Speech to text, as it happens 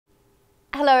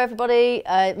Hello everybody,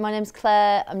 my name's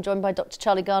Claire. I'm joined by Dr.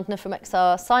 Charlie Gardner from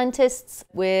XR Scientists.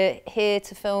 We're here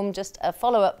to film just a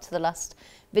follow-up to the last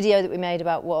video that we made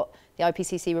about what the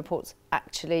IPCC reports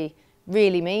actually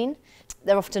really mean.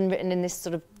 They're often written in this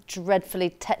sort of dreadfully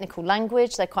technical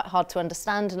language. They're quite hard to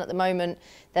understand, and at the moment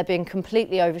they're being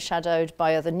completely overshadowed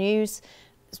by other news.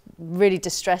 It's really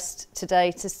distressed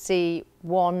today to see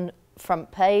one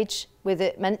front page with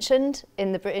it mentioned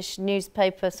in the British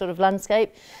newspaper sort of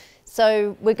landscape.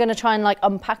 So we're going to try and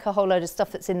unpack a whole load of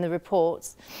stuff that's in the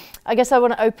reports. I guess I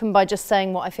want to open by just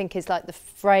saying what I think is the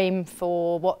frame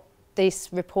for what this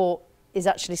report is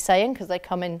actually saying, because they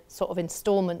come in sort of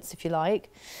instalments, if you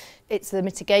like. It's the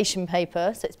mitigation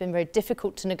paper, so it's been very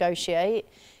difficult to negotiate.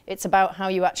 It's about how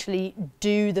you actually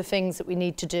do the things that we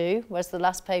need to do, whereas the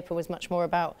last paper was much more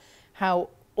about how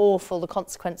awful the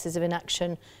consequences of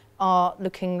inaction are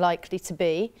looking likely to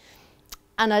be.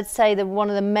 And I'd say that one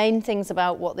of the main things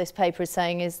about what this paper is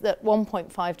saying is that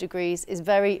 1.5 degrees is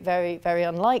very, very, very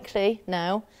unlikely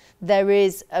now. There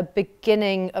is a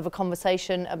beginning of a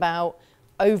conversation about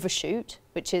overshoot,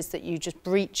 which is that you just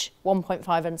breach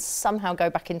 1.5 and somehow go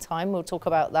back in time. We'll talk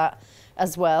about that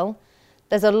as well.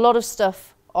 There's a lot of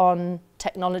stuff on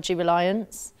technology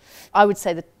reliance. I would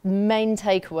say the main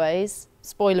takeaways,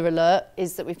 spoiler alert,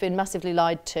 is that we've been massively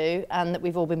lied to and that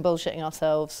we've all been bullshitting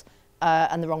ourselves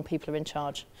and the wrong people are in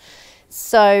charge.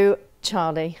 So,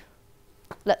 Charlie,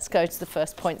 let's go to the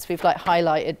first points. We've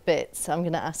highlighted bits. I'm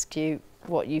going to ask you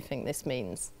what you think this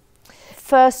means.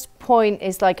 First point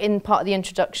is in part of the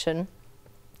introduction,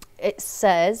 it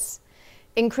says,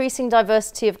 increasing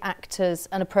diversity of actors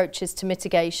and approaches to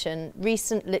mitigation.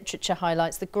 Recent literature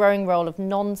highlights the growing role of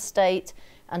non-state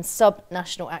and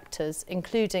sub-national actors,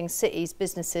 including cities,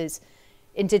 businesses,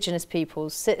 Indigenous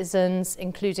peoples, citizens,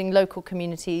 including local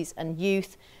communities and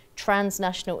youth,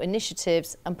 transnational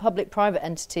initiatives and public-private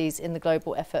entities in the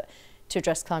global effort to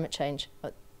address climate change.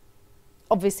 But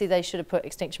obviously they should have put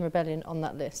Extinction Rebellion on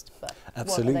that list, but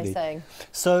absolutely. What are they saying?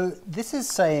 So this is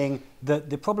saying that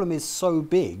the problem is so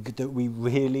big that we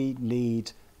really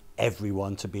need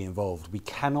everyone to be involved. We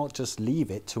cannot just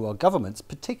leave it to our governments,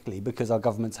 particularly because our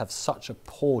governments have such a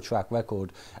poor track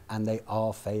record and they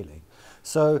are failing.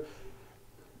 So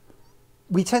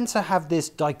we tend to have this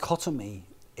dichotomy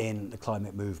in the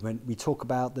climate movement. We talk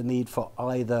about the need for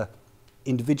either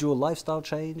individual lifestyle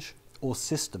change or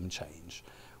system change.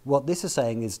 What this is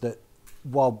saying is that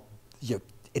while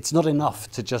it's not enough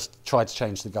to just try to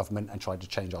change the government and try to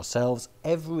change ourselves,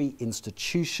 every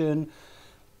institution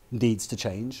needs to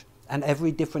change, and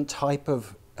every different type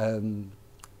of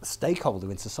stakeholder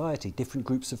in society, different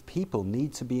groups of people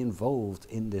need to be involved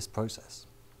in this process.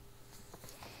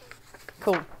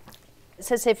 Cool. It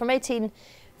says here from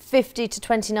 1850 to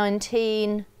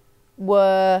 2019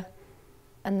 were,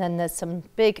 and then there's some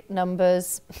big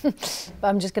numbers, but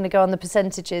I'm just going to go on the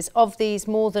percentages. Of these,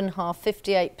 more than half,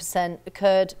 58%,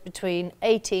 occurred between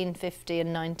 1850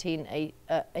 and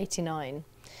 1989,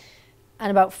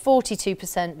 and about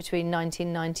 42% between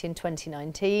 1990 and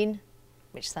 2019,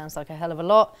 which sounds like a hell of a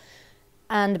lot,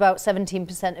 and about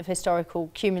 17% of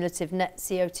historical cumulative net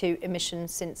CO2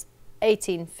 emissions since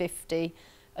 1850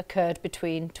 occurred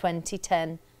between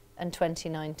 2010 and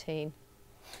 2019.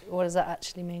 What does that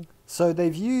actually mean? So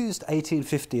they've used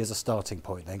 1850 as a starting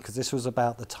point then, because this was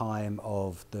about the time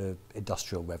of the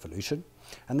Industrial Revolution.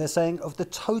 And they're saying of the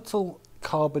total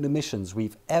carbon emissions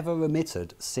we've ever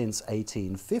emitted since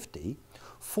 1850,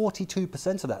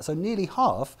 42% of that, so nearly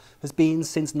half, has been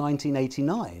since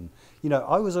 1989.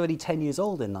 I was already 10 years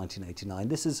old in 1989.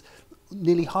 This is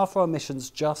nearly half our emissions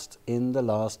just in the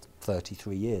last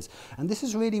 33 years. And this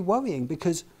is really worrying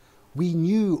because we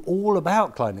knew all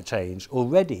about climate change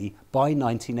already by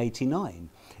 1989.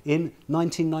 In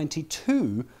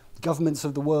 1992, governments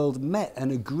of the world met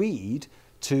and agreed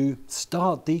to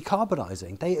start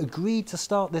decarbonising. They agreed to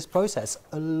start this process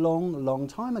a long, long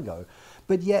time ago.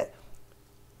 But yet,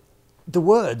 the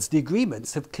words, the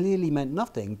agreements, have clearly meant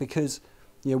nothing because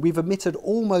we've emitted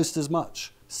almost as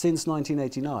much since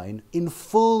 1989 in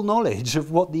full knowledge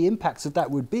of what the impacts of that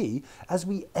would be as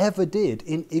we ever did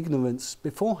in ignorance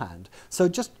beforehand. So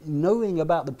just knowing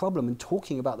about the problem and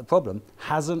talking about the problem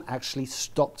hasn't actually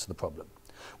stopped the problem.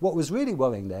 What was really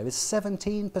worrying there is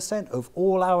 17% of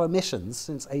all our emissions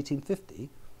since 1850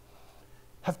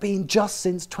 have been just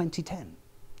since 2010.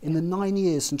 In the 9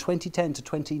 years from 2010 to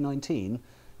 2019,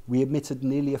 we emitted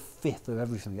nearly a fifth of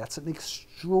everything. That's an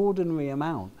extraordinary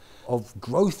amount of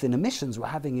growth in emissions we're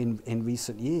having in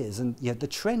recent years. And yet the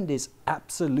trend is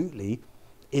absolutely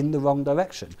in the wrong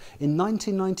direction. In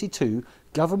 1992,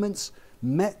 governments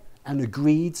met and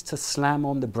agreed to slam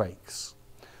on the brakes.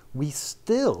 We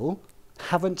still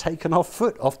haven't taken our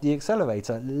foot off the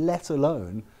accelerator, let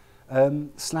alone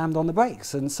slammed on the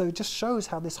brakes. And so it just shows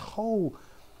how this whole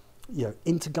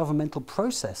intergovernmental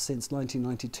process since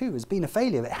 1992 has been a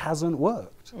failure. It hasn't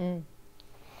worked.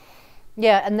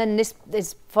 Yeah, and then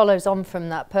this follows on from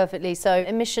that perfectly. So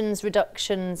emissions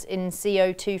reductions in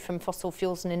CO2 from fossil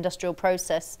fuels and industrial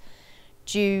process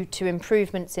due to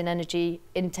improvements in energy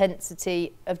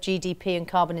intensity of GDP and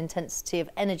carbon intensity of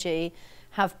energy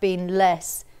have been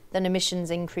less than emissions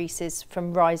increases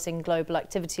from rising global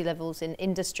activity levels in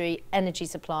industry, energy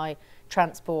supply,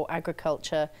 transport,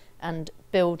 agriculture and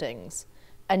buildings.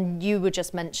 And you were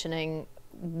just mentioning,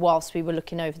 whilst we were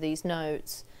looking over these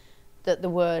notes, that the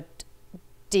word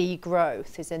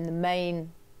degrowth is in the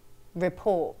main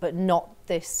report, but not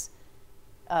this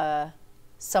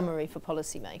summary for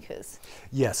policymakers.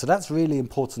 Yeah, so that's really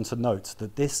important to note,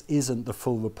 that this isn't the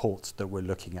full report that we're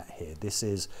looking at here. This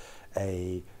is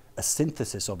a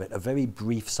synthesis of it, a very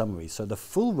brief summary. So the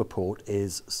full report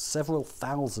is several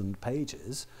thousand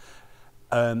pages,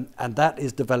 and that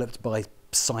is developed by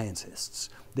scientists.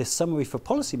 This summary for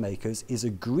policymakers is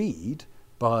agreed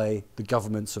by the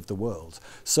governments of the world.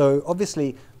 So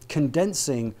obviously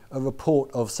condensing a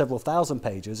report of several thousand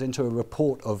pages into a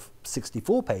report of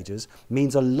 64 pages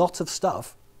means a lot of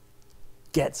stuff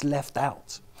gets left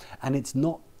out. And it's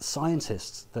not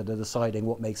scientists that are deciding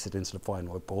what makes it into the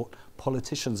final report.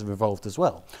 Politicians are involved as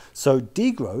well. So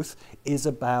degrowth is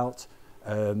about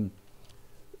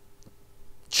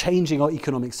changing our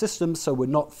economic system, so we're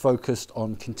not focused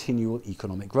on continual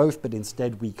economic growth, but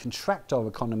instead we contract our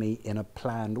economy in a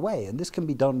planned way, and this can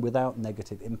be done without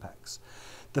negative impacts.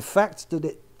 The fact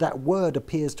that that word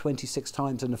appears 26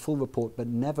 times in the full report but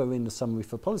never in the summary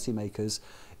for policymakers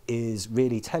is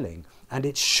really telling, and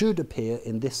it should appear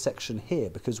in this section here,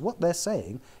 because what they're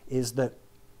saying is that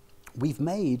we've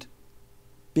made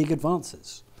big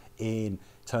advances in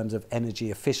terms of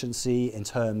energy efficiency, in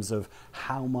terms of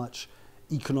how much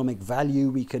economic value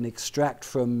we can extract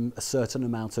from a certain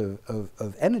amount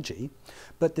of energy.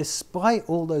 But despite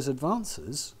all those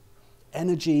advances,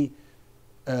 energy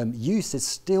use is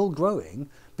still growing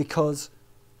because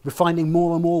we're finding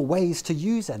more and more ways to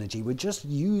use energy. We're just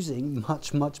using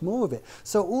much, much more of it.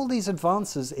 So all these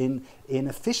advances in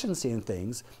efficiency and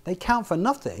things, they count for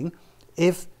nothing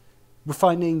if we're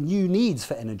finding new needs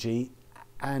for energy.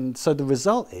 And so the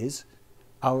result is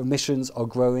our emissions are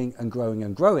growing and growing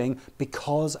and growing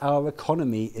because our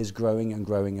economy is growing and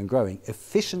growing and growing.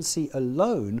 Efficiency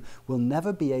alone will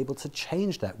never be able to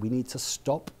change that. We need to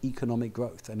stop economic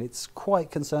growth. And it's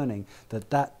quite concerning that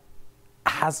that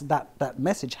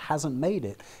message hasn't made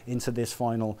it into this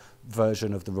final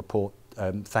version of the report,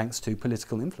 thanks to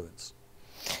political influence.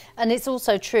 And it's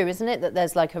also true, isn't it, that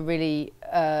there's like a really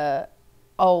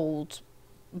old,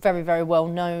 very, very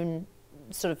well-known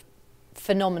sort of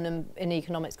phenomenon in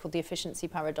economics called the efficiency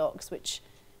paradox, which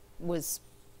was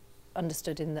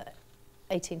understood in the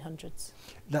 1800s.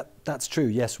 That's true,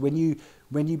 yes. When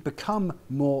you become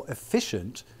more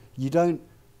efficient, you don't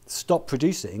stop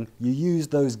producing, you use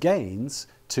those gains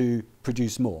to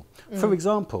produce more. For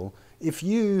example, if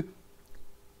you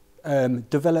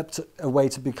developed a way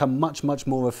to become much, much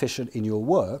more efficient in your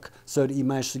work so that you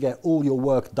managed to get all your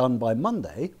work done by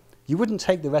Monday, you wouldn't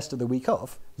take the rest of the week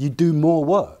off, you'd do more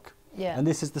work. Yeah. And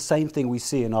this is the same thing we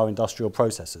see in our industrial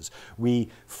processes. We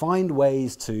find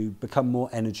ways to become more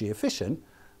energy efficient,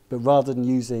 but rather than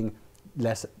using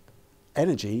less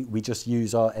energy, we just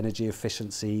use our energy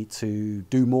efficiency to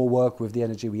do more work with the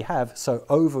energy we have. So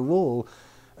overall,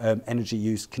 energy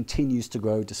use continues to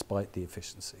grow despite the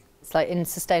efficiency. It's like in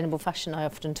sustainable fashion, I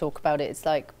often talk about it. It's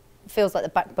like, it feels like the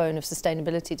backbone of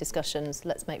sustainability discussions.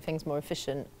 Let's make things more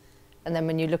efficient. And then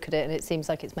when you look at it and it seems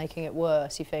like it's making it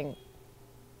worse, you think,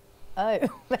 oh,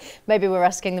 maybe we're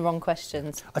asking the wrong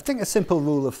questions. I think a simple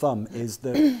rule of thumb is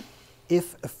that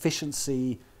if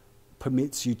efficiency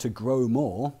permits you to grow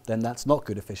more, then that's not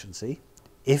good efficiency.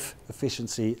 If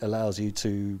efficiency allows you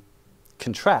to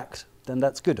contract, then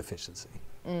that's good efficiency.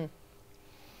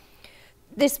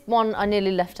 This one I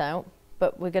nearly left out,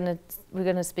 but we're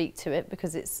gonna speak to it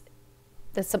because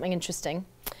there's something interesting.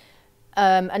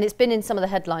 And it's been in some of the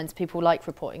headlines. People like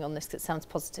reporting on this because it sounds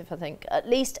positive, I think. At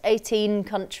least 18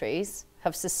 countries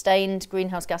have sustained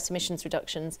greenhouse gas emissions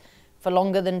reductions for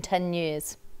longer than 10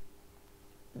 years.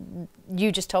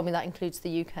 You just told me that includes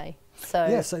the UK. So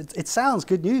yes, it sounds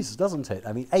good news, doesn't it?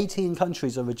 I mean, 18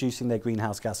 countries are reducing their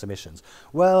greenhouse gas emissions.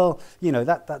 Well, you know,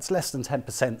 that's less than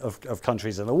 10% of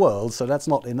countries in the world, so that's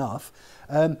not enough.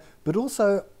 But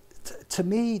also, to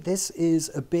me, this is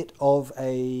a bit of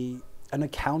a an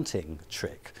accounting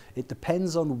trick. It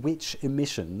depends on which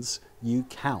emissions you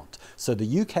count. So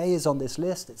the UK is on this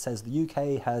list. It says the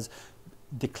UK has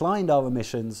declined our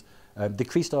emissions,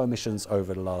 decreased our emissions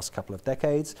over the last couple of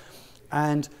decades.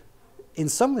 And in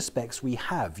some respects we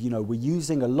have, we're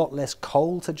using a lot less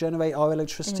coal to generate our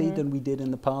electricity than we did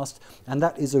in the past. And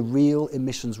that is a real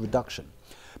emissions reduction.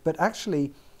 But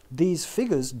actually, these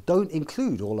figures don't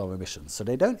include all our emissions. So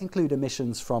they don't include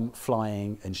emissions from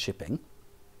flying and shipping.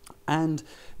 And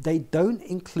they don't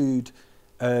include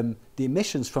the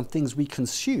emissions from things we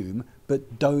consume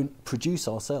but don't produce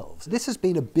ourselves. This has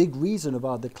been a big reason of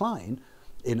our decline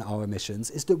in our emissions,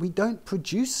 is that we don't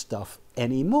produce stuff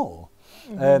anymore.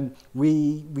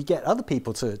 We get other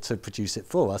people to produce it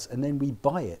for us, and then we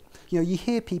buy it. You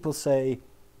hear people say,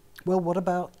 well, what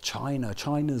about China?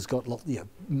 China's got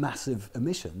massive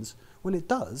emissions. Well, it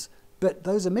does, but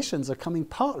those emissions are coming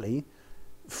partly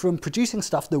from producing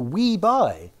stuff that we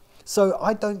buy. So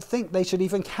I don't think they should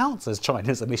even count as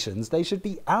China's emissions. They should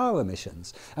be our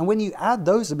emissions. And when you add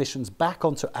those emissions back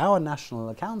onto our national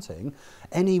accounting,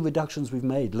 any reductions we've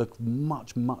made look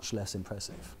much, much less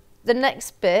impressive. The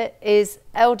next bit is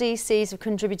LDCs have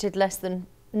contributed less than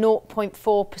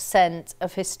 0.4%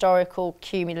 of historical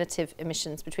cumulative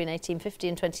emissions between 1850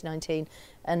 and 2019.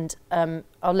 And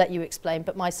I'll let you explain,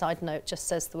 but my side note just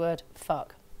says the word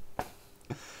fuck.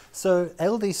 So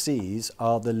LDCs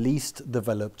are the least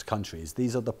developed countries.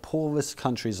 These are the poorest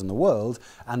countries in the world,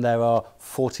 and there are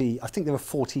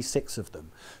 46 of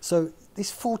them. So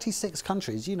these 46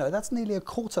 countries, that's nearly a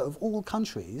quarter of all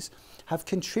countries, have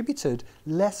contributed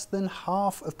less than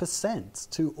 0.5%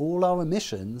 to all our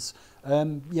emissions,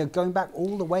 going back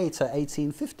all the way to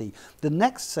 1850. The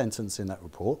next sentence in that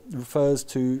report refers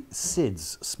to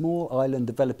SIDS, Small Island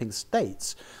Developing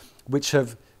States, which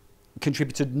have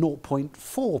contributed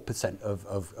 0.4%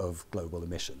 of global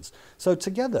emissions. So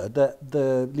together,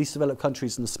 the least developed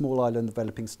countries and the small island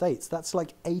developing states, that's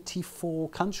like 84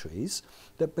 countries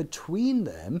that between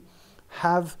them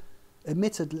have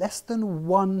emitted less than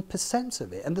 1%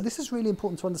 of it. And this is really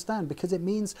important to understand, because it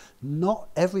means not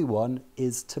everyone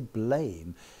is to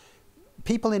blame.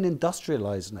 People in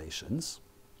industrialized nations,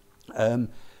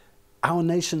 our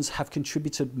nations have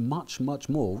contributed much, much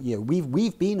more.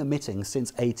 We've been emitting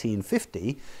since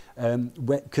 1850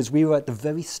 because we were at the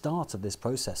very start of this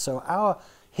process. So our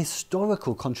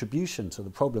historical contribution to the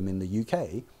problem in the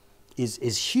UK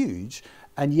is huge,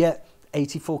 and yet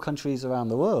 84 countries around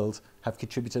the world have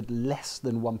contributed less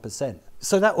than 1%.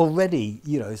 So that already,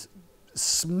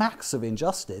 smacks of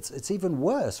injustice. It's even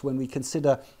worse when we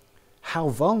consider how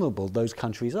vulnerable those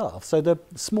countries are. So the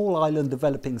small island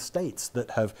developing states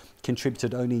that have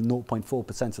contributed only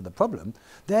 0.4% of the problem,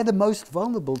 they're the most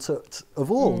vulnerable of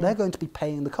all. They're going to be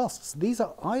paying the costs. These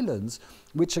are islands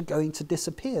which are going to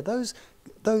disappear. Those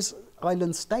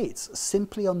island states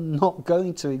simply are not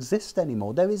going to exist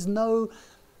anymore. There is no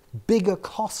bigger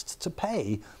cost to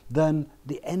pay than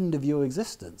the end of your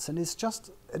existence. And it's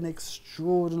just an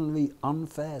extraordinarily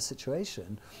unfair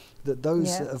situation that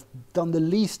those that have done the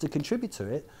least to contribute to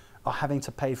it are having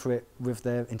to pay for it with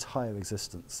their entire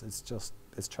existence.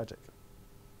 It's tragic.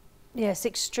 Yeah, it's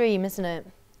extreme, isn't it?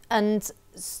 And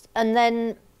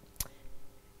then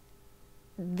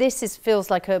this feels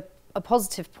like a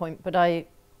positive point, but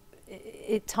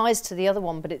it ties to the other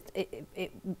one, but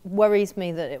it worries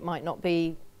me that it might not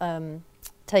be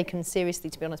taken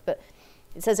seriously, to be honest. But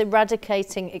it says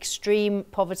eradicating extreme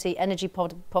poverty, energy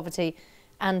poverty,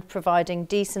 and providing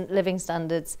decent living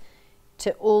standards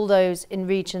to all those in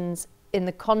regions in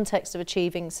the context of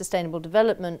achieving sustainable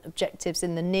development objectives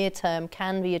in the near term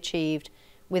can be achieved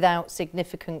without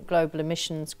significant global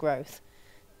emissions growth.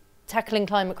 Tackling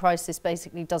climate crisis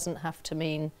basically doesn't have to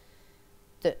mean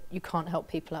that you can't help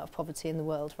people out of poverty in the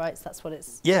world, right? So that's what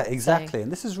it's exactly. saying.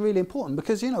 And this is really important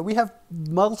because, we have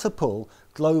multiple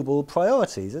global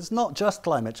priorities. It's not just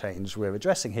climate change we're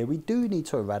addressing here. We do need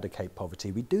to eradicate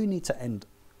poverty. We do need to end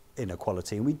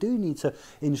inequality. And we do need to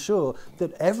ensure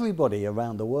that everybody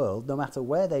around the world, no matter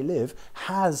where they live,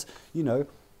 has,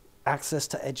 access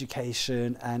to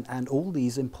education and all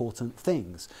these important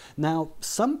things. Now,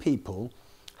 some people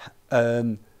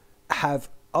have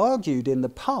argued in the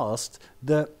past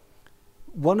that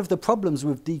one of the problems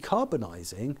with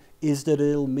decarbonising is that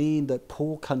it'll mean that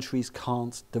poor countries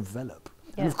can't develop.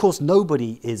 And of course,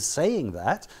 nobody is saying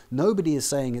that. Nobody is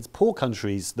saying it's poor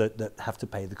countries that have to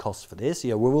pay the cost for this.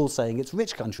 We're all saying it's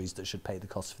rich countries that should pay the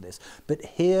cost for this. But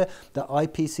here, the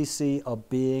IPCC are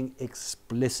being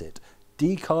explicit.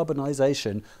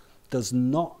 Decarbonisation does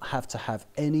not have to have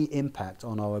any impact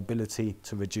on our ability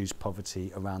to reduce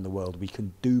poverty around the world. We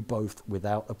can do both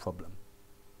without a problem.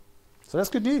 So that's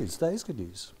good news. That is good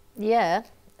news. Yeah,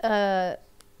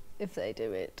 if they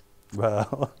do it.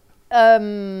 Well,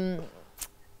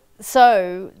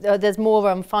 so there's more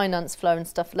on finance flow and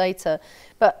stuff later,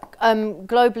 but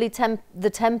globally,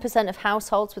 the 10% of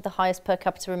households with the highest per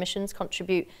capita emissions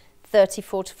contribute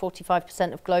 34 to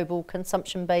 45% of global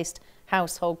consumption-based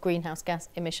household greenhouse gas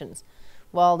emissions,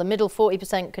 while the middle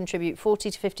 40% contribute 40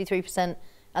 to 53%,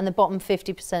 and the bottom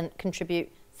 50%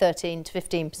 contribute 13 to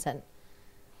 15%.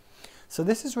 so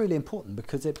this is really important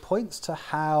because it points to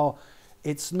how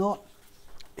it's not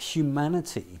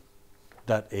humanity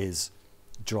that is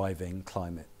driving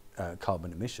climate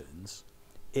carbon emissions,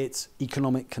 it's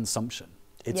economic consumption,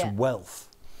 it's wealth.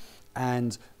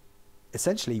 And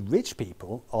essentially rich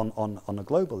people on a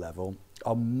global level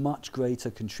are much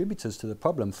greater contributors to the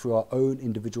problem through our own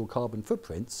individual carbon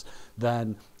footprints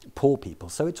than poor people.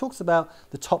 So it talks about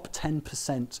the top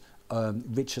 10%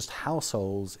 richest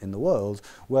households in the world.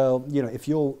 Well, you know, if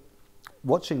you're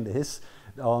watching this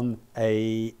on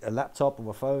a laptop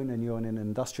or a phone and you're in an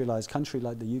industrialized country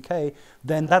like the UK,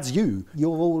 then that's you.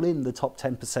 You're all in the top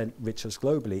 10% richest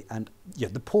globally. And yeah,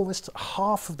 the poorest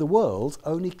half of the world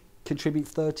only contribute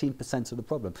 13% of the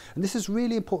problem. And this is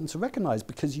really important to recognize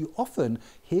because you often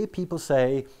hear people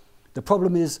say, the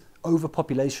problem is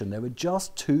overpopulation. There are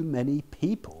just too many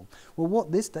people. Well,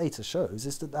 what this data shows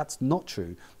is that that's not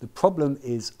true. The problem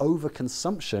is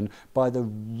overconsumption by the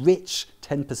rich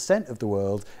 10% of the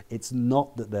world. It's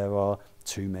not that there are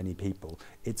too many people.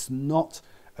 It's not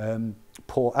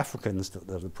poor Africans that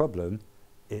are the problem.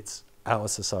 It's our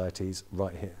societies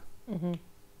right here. Mm-hmm.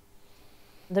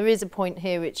 There is a point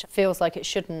here which feels like it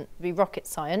shouldn't be rocket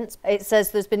science. It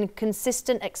says there's been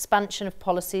consistent expansion of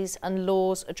policies and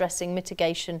laws addressing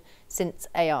mitigation since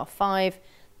AR5.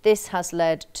 This has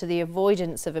led to the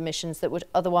avoidance of emissions that would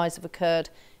otherwise have occurred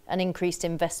and increased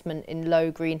investment in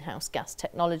low greenhouse gas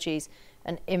technologies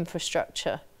and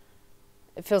infrastructure.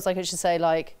 It feels like it should say,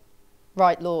 like,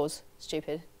 write laws,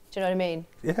 stupid. Do you know what I mean?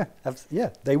 Yeah,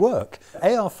 they work.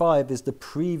 AR5 is the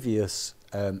previous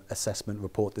assessment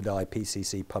report that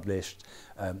IPCC published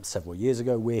several years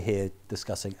ago. We're here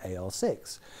discussing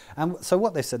AR6. And so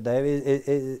what they said there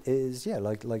is yeah,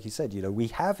 like you said, you know, we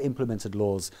have implemented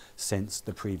laws since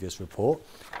the previous report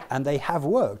and they have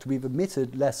worked. We've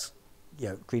emitted less, you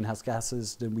know, greenhouse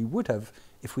gases than we would have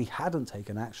if we hadn't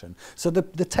taken action. So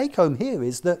the take home here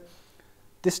is that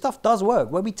this stuff does work.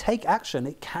 When we take action,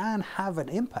 it can have an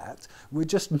impact. We're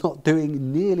just not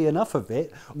doing nearly enough of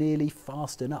it, nearly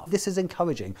fast enough. This is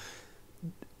encouraging.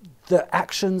 The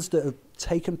actions that have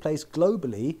taken place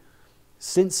globally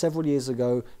since several years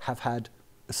ago have had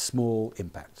a small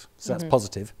impact. So that's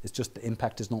positive. It's just the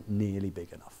impact is not nearly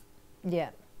big enough.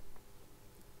 Yeah.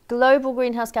 Global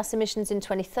greenhouse gas emissions in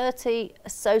 2030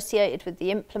 associated with the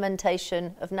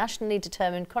implementation of nationally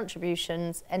determined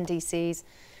contributions, NDCs,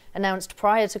 announced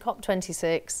prior to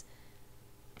COP26,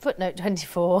 footnote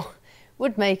 24,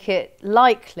 would make it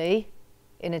likely,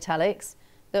 in italics,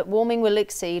 that warming will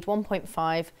exceed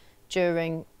 1.5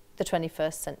 during the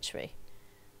 21st century.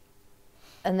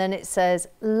 And then it says,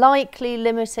 likely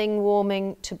limiting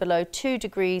warming to below 2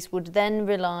 degrees would then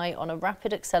rely on a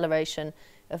rapid acceleration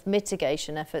of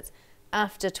mitigation efforts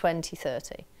after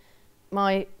 2030.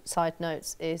 My side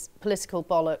notes is political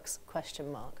bollocks,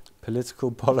 question mark.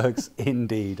 Political bollocks,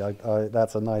 indeed.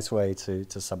 That's a nice way to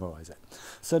summarise it.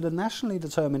 So the nationally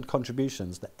determined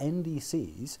contributions, the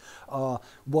NDCs, are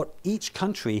what each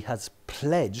country has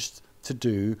pledged to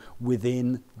do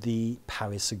within the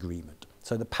Paris Agreement.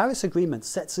 So the Paris Agreement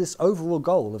sets this overall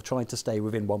goal of trying to stay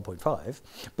within 1.5,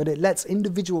 but it lets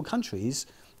individual countries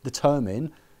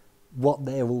determine what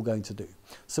they're all going to do.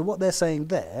 So what they're saying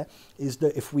there is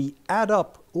that if we add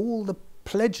up all the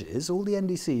pledges, all the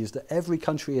NDCs that every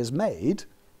country has made,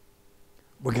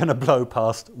 we're going to blow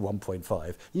past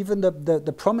 1.5. Even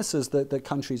the promises that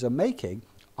countries are making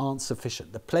aren't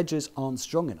sufficient. The pledges aren't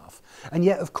strong enough. And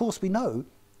yet, of course, we know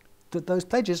that those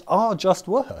pledges are just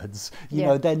words. You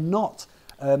know, they're not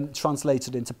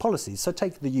translated into policies. So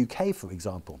take the UK, for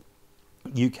example.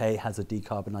 UK has a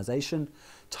decarbonisation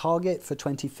target for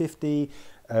 2050.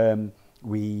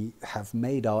 We have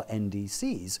made our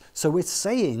NDCs. So we're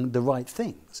saying the right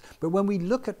things. But when we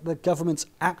look at the government's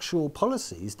actual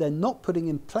policies, they're not putting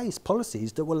in place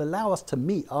policies that will allow us to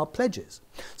meet our pledges.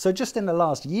 So just in the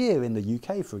last year in the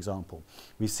UK, for example,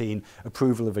 we've seen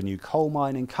approval of a new coal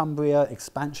mine in Cumbria,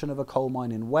 expansion of a coal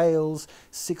mine in Wales,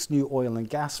 6 new oil and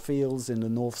gas fields in the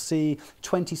North Sea,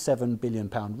 £27 billion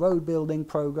road building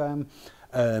programme,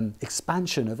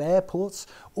 expansion of airports.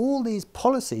 All these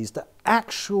policies, the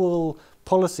actual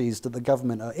policies that the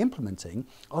government are implementing,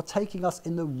 are taking us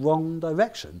in the wrong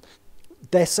direction.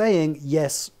 They're saying,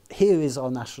 yes, here is our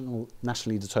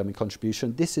nationally determined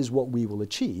contribution, this is what we will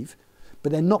achieve,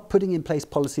 but they're not putting in place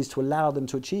policies to allow them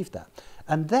to achieve that.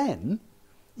 And then,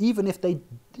 even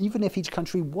if each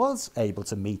country was able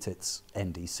to meet its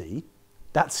NDC,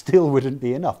 that still wouldn't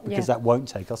be enough, because that won't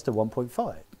take us to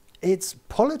 1.5. It's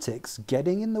politics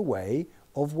getting in the way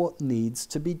of what needs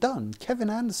to be done. Kevin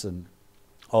Anderson,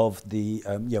 of the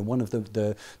one of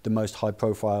the most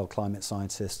high-profile climate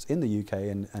scientists in the UK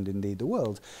and indeed the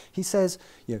world, he says,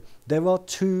 there are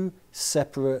two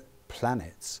separate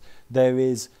planets. There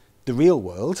is the real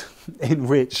world, in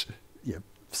which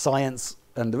science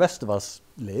and the rest of us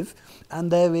live,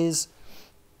 and there is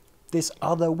this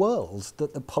other world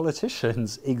that the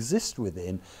politicians exist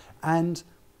within, and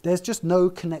there's just no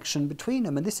connection between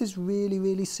them. And this is really,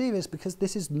 really serious, because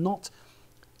this is not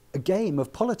a game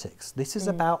of politics. This is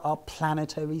about our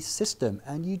planetary system,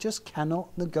 and you just cannot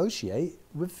negotiate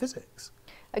with physics.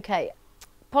 Okay,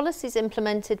 policies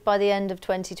implemented by the end of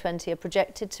 2020 are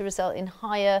projected to result in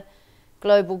higher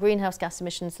global greenhouse gas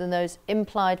emissions than those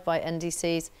implied by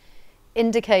NDCs,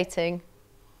 indicating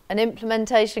an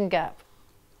implementation gap.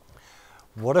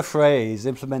 What a phrase,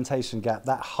 implementation gap.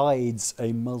 That hides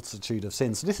a multitude of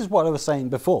sins. So this is what I was saying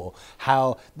before,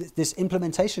 how this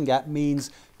implementation gap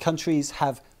means countries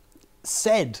have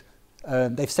said,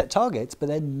 they've set targets, but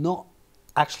they're not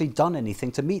actually done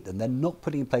anything to meet them. They're not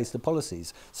putting in place the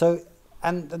policies. So,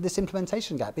 and this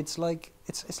implementation gap, it's like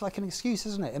an excuse,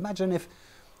 isn't it? Imagine if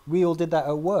we all did that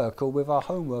at work or with our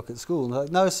homework at school. And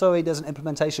like, no, sorry, there's an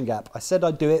implementation gap. I said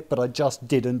I'd do it, but I just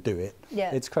didn't do it.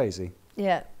 Yeah. It's crazy.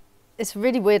 Yeah. It's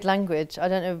really weird language. I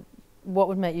don't know what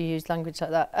would make you use language like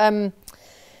that.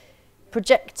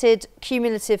 Projected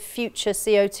cumulative future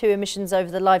CO2 emissions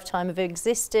over the lifetime of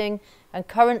existing and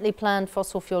currently planned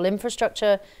fossil fuel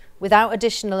infrastructure without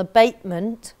additional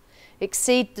abatement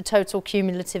exceed the total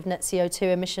cumulative net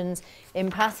CO2 emissions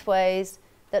in pathways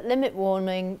that limit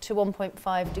warming to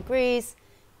 1.5 degrees,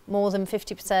 more than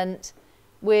 50%,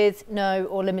 with no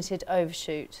or limited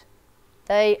overshoot.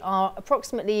 They are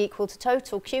approximately equal to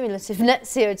total cumulative net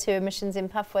CO2 emissions in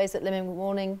pathways that limit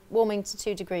warming to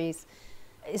 2 degrees.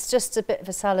 It's just a bit of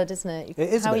a salad, isn't it?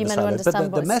 It is a bit of a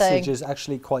salad, but the message is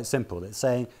actually quite simple. It's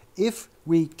saying, if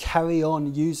we carry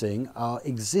on using our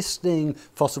existing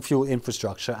fossil fuel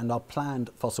infrastructure and our planned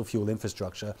fossil fuel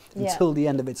infrastructure until the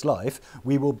end of its life,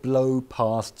 we will blow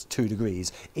past 2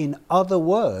 degrees. In other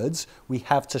words, we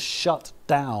have to shut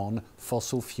down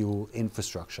fossil fuel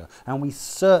infrastructure, and we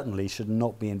certainly should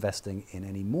not be investing in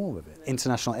any more of it.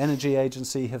 International Energy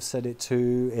Agency have said it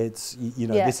too. It's,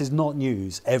 this is not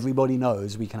news. Everybody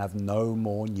knows we can have no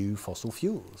more new fossil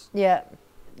fuels. Yeah.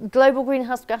 Global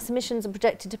greenhouse gas emissions are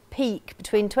projected to peak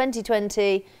between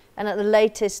 2020 and at the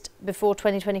latest before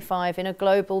 2025 in a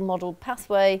global modelled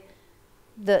pathway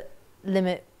that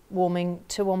limit warming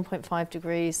to 1.5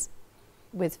 degrees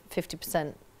with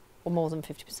 50% or more than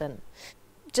 50%.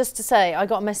 Just to say, I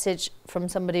got a message from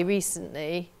somebody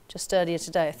recently, just earlier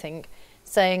today I think,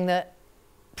 saying that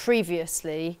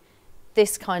previously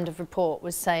this kind of report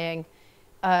was saying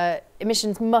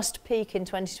emissions must peak in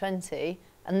 2020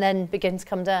 and then begin to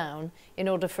come down in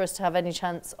order for us to have any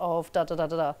chance of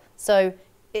da-da-da-da-da. So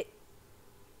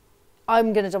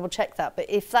I'm going to double check that, but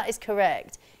if that is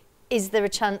correct, is there a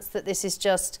chance that this is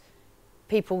just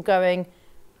people going,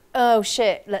 oh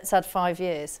shit, let's add 5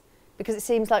 years? Because it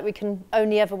seems like we can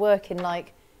only ever work in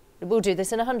like, we'll do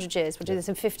this in 100 years, we'll do this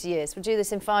in 50 years, we'll do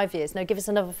this in 5 years. No, give us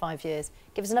another 5 years,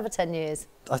 give us another 10 years.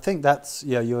 I think that's,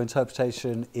 your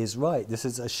interpretation is right. This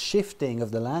is a shifting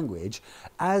of the language.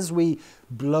 As we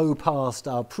blow past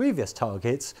our previous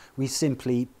targets, we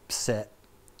simply set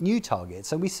new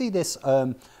targets. And we see this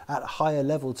at a higher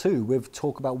level too, with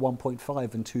talk about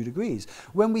 1.5 and 2 degrees.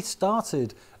 When we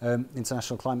started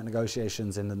international climate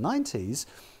negotiations in the 90s,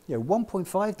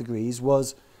 1.5 degrees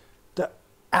was the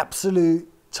absolute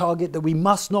target that we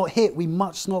must not hit, we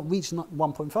must not reach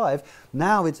 1.5.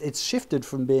 Now it's shifted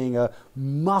from being a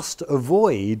must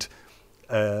avoid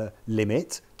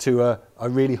limit to I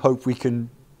really hope we can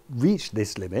reach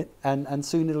this limit, and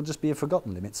soon it'll just be a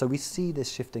forgotten limit. So we see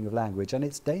this shifting of language, and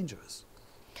it's dangerous.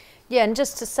 Yeah, and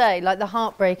just to say, like, the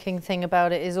heartbreaking thing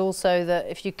about it is also that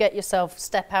if you get yourself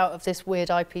step out of this weird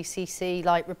IPCC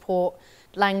like report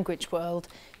language world,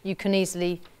 you can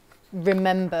easily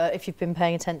remember, if you've been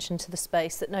paying attention to the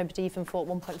space, that nobody even thought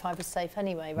 1.5 was safe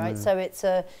anyway, right? So it's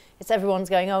everyone's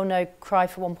going, oh no, cry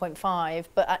for 1.5,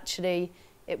 but actually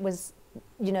it was,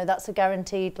 that's a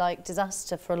guaranteed like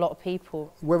disaster for a lot of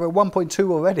people. We're at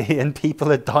 1.2 already and people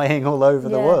are dying all over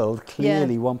the world.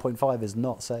 Clearly 1.5 is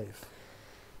not safe.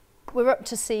 We're up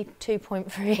to C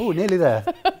 2.3. Oh, nearly there.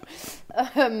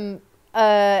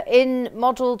 In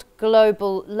modelled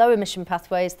global low emission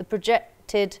pathways, the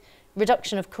projected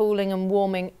reduction of cooling and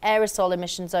warming aerosol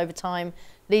emissions over time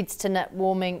leads to net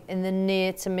warming in the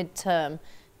near to mid-term.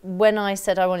 When I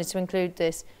said I wanted to include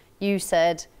this, you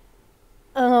said,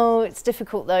 oh, it's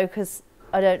difficult though because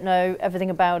I don't know everything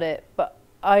about it. But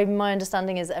my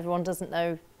understanding is that everyone doesn't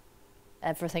know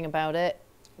everything about it,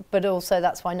 but also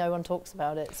that's why no one talks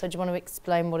about it. So do you want to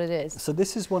explain what it is? So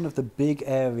this is one of the big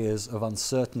areas of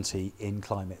uncertainty in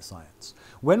climate science.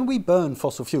 When we burn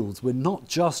fossil fuels, we're not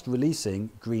just releasing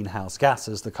greenhouse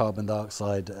gases, the carbon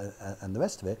dioxide and the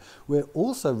rest of it, we're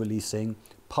also releasing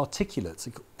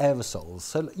particulates, aerosols,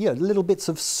 so little bits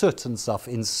of soot and stuff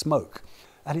in smoke.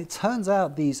 And it turns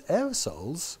out these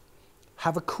aerosols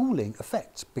have a cooling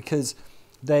effect because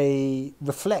they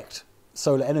reflect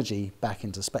solar energy back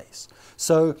into space.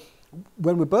 So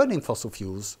when we're burning fossil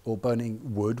fuels or burning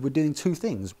wood, we're doing two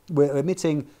things. We're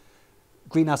emitting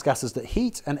greenhouse gases that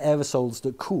heat and aerosols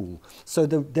that cool. So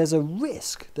there's a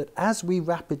risk that as we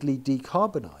rapidly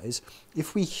decarbonize,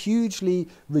 if we hugely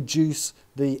reduce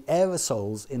the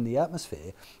aerosols in the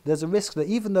atmosphere, there's a risk that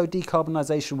even though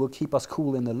decarbonization will keep us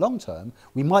cool in the long term,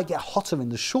 we might get hotter in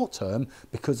the short term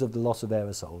because of the loss of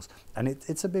aerosols. And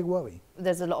it's a big worry.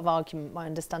 There's a lot of argument, my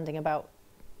understanding, about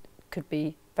could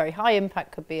be very high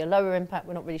impact, could be a lower impact,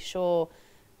 we're not really sure.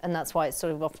 And that's why it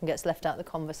sort of often gets left out of the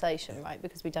conversation, right?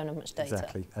 Because we don't have much data.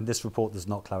 Exactly. And this report does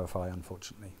not clarify,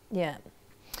 unfortunately. Yeah.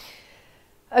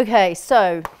 Okay,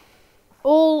 so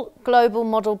all global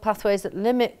model pathways that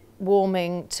limit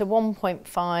warming to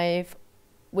 1.5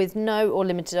 with no or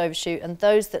limited overshoot, and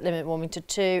those that limit warming to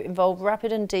 2 involve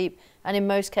rapid and deep, and in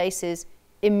most cases,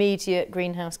 immediate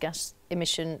greenhouse gas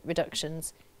emission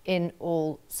reductions in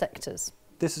all sectors.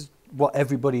 This is what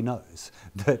everybody knows,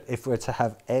 that if we're to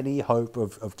have any hope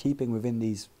of keeping within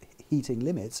these heating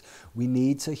limits, we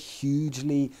need to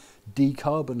hugely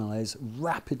decarbonize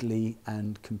rapidly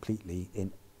and completely in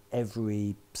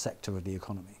every sector of the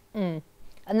economy.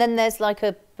 And then there's like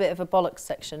a bit of a bollocks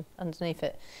section underneath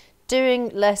it. Doing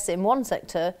less in one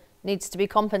sector needs to be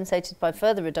compensated by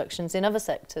further reductions in other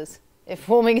sectors. If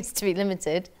warming is to be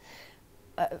limited,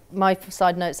 my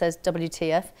side note says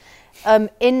WTF.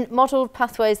 In modelled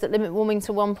pathways that limit warming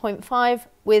to 1.5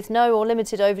 with no or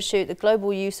limited overshoot, the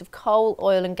global use of coal,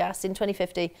 oil and gas in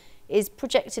 2050 is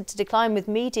projected to decline with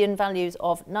median values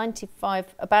of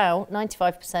about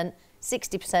 95%,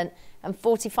 60% and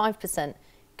 45%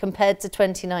 compared to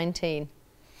 2019.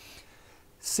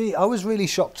 See, I was really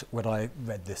shocked when I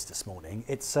read this morning.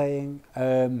 It's saying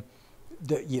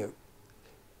that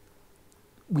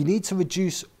we need to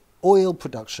reduce oil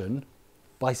production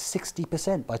by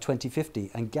 60% by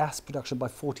 2050 and gas production by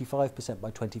 45%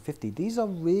 by 2050. These are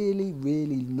really,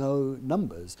 really low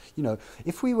numbers.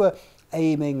 If we were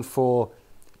aiming for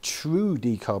true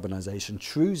decarbonisation,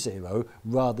 true zero,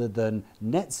 rather than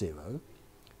net zero,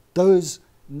 those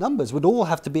numbers would all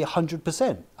have to be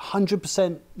 100%.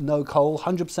 100% no coal,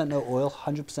 100% no oil,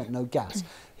 100% no gas.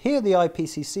 Here the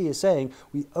IPCC is saying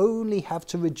we only have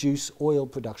to reduce oil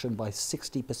production by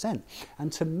 60%.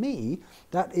 And to me,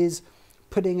 that is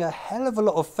putting a hell of a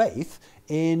lot of faith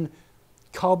in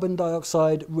carbon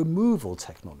dioxide removal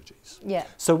technologies. Yeah.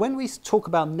 So when we talk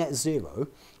about net zero,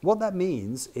 what that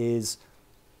means is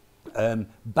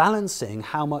balancing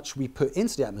how much we put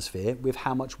into the atmosphere with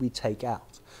how much we take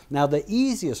out. Now, the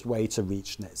easiest way to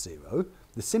reach net zero,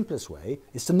 the simplest way,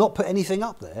 is to not put anything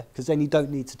up there, because then you don't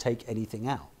need to take anything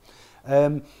out.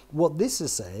 What this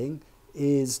is saying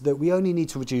is that we only need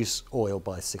to reduce oil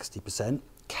by 60%,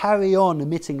 carry on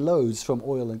emitting loads from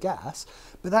oil and gas,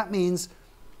 but that means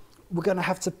we're going to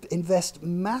have to invest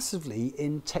massively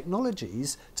in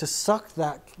technologies to suck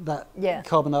that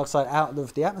carbon dioxide out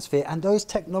of the atmosphere, and those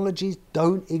technologies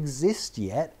don't exist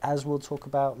yet, as we'll talk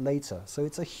about later. So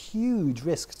it's a huge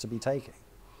risk to be taking.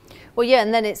 Well, yeah,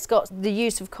 and then it's got the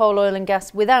use of coal, oil and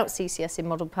gas without CCS in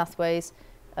modelled pathways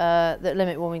that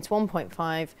limit warming to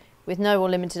 1.5 with no or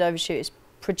limited overshoot is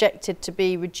projected to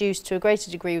be reduced to a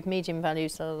greater degree with median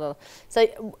values. Blah, blah, blah.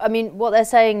 So, I mean, what they're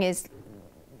saying is,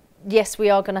 yes, we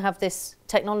are going to have this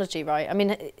technology, right? I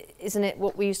mean, isn't it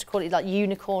what we used to call it, like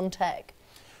unicorn tech?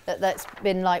 That's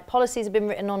been like, policies have been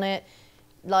written on it,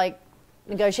 like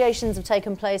negotiations have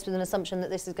taken place with an assumption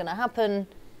that this is going to happen,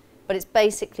 but it's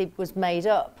basically was made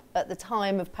up. At the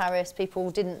time of Paris, people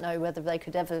didn't know whether they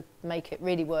could ever make it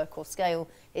really work or scale.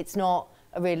 It's not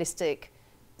a realistic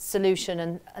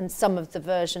solution, and some of the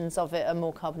versions of it are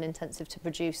more carbon intensive to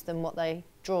produce than what they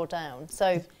draw down.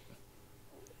 So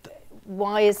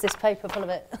why is this paper full of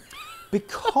it?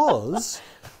 Because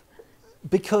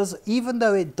even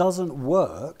though it doesn't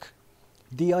work,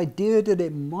 the idea that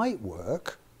it might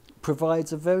work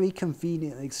provides a very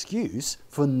convenient excuse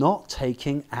for not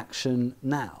taking action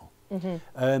now.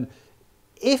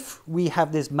 If we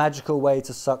have this magical way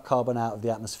to suck carbon out of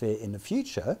the atmosphere in the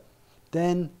future,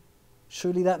 then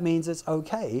surely that means it's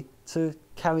okay to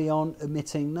carry on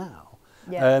emitting now.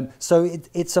 Yeah. So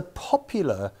it's a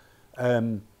popular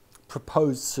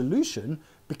proposed solution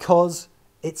because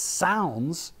it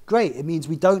sounds great. It means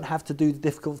we don't have to do the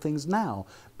difficult things now.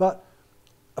 But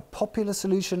a popular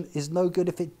solution is no good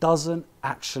if it doesn't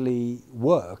actually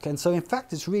work. And so in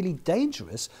fact, it's really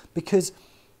dangerous because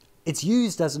it's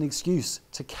used as an excuse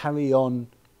to carry on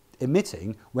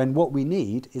emitting when what we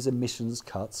need is emissions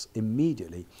cuts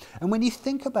immediately. And when you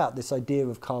think about this idea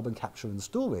of carbon capture and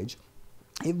storage,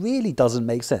 it really doesn't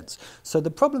make sense. So the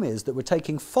problem is that we're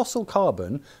taking fossil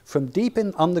carbon from deep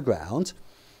in underground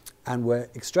and we're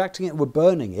extracting it, we're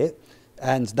burning it,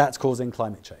 and that's causing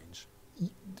climate change.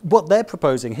 What they're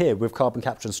proposing here with carbon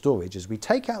capture and storage is we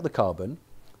take out the carbon,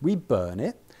 we burn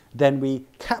it, then we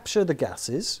capture the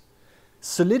gases,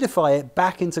 solidify it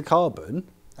back into carbon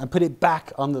and put it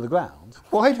back under the ground.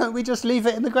 Why don't we just leave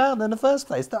it in the ground in the first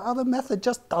place? The other method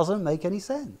just doesn't make any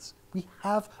sense. We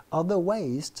have other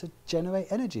ways to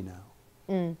generate energy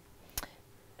now.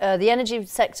 The energy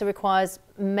sector requires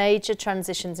major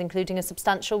transitions, including a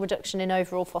substantial reduction in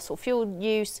overall fossil fuel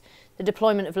use, the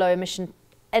deployment of low emission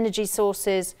energy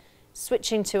sources,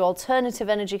 switching to alternative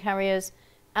energy carriers,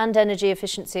 and energy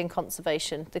efficiency and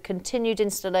conservation. The continued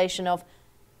installation of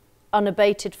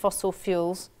unabated fossil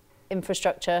fuels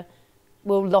infrastructure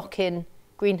will lock in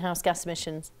greenhouse gas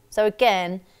emissions. So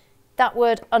again, that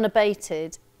word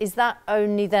unabated, is that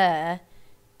only there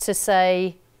to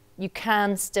say you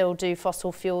can still do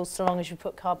fossil fuels so long as you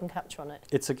put carbon capture on it?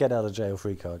 It's a get out of jail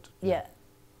free card. Yeah.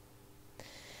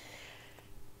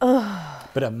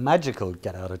 But a magical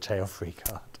get out of jail free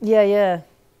card. Yeah.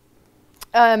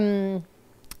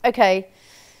 Okay.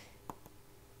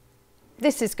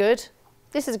 This is good.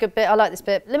 This is a good bit. I like this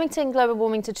bit. Limiting global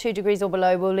warming to 2 degrees or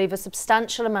below will leave a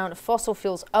substantial amount of fossil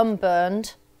fuels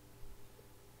unburned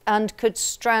and could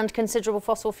strand considerable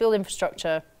fossil fuel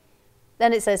infrastructure.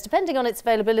 Then it says, depending on its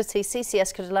availability,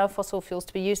 CCS could allow fossil fuels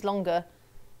to be used longer,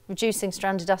 reducing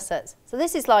stranded assets. So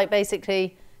this is like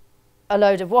basically a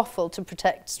load of waffle to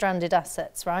protect stranded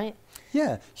assets, right?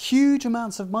 Yeah, huge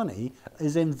amounts of money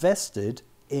is invested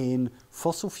in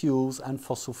fossil fuels and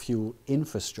fossil fuel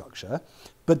infrastructure,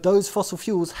 but those fossil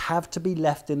fuels have to be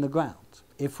left in the ground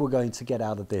if we're going to get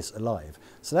out of this alive.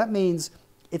 So that means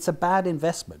it's a bad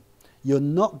investment. You're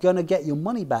not going to get your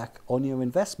money back on your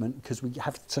investment because we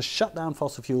have to shut down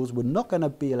fossil fuels. We're not going to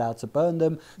be allowed to burn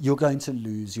them. You're going to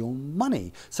lose your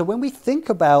money. So when we think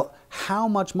about how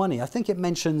much money, I think it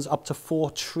mentions up to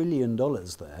 $4 trillion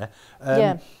there.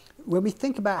 Yeah. When we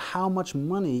think about how much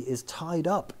money is tied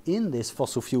up in this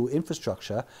fossil fuel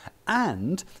infrastructure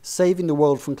and saving the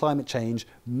world from climate change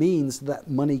means that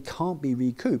money can't be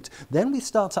recouped, then we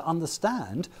start to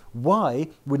understand why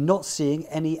we're not seeing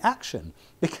any action.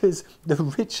 Because the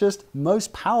richest,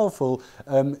 most powerful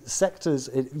sectors,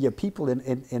 people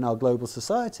in our global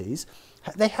societies,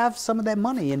 they have some of their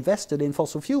money invested in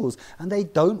fossil fuels and they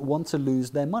don't want to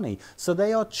lose their money. So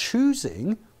they are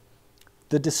choosing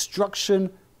the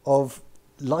destruction of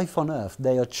life on Earth.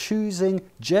 They are choosing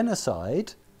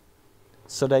genocide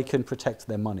so they can protect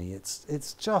their money.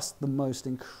 It's just the most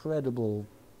incredible,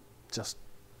 just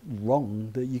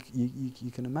wrong that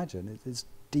you can imagine. It's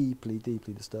deeply,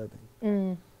 deeply disturbing.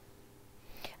 And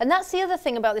that's the other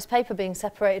thing about this paper being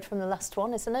separated from the last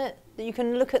one, isn't it? That you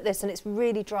can look at this and it's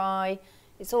really dry,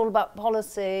 it's all about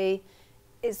policy,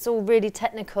 it's all really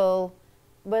technical,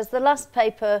 whereas the last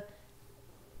paper,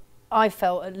 I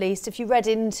felt at least, if you read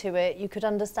into it, you could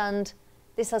understand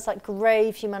this has like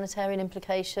grave humanitarian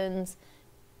implications.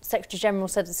 Secretary General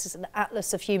said this is an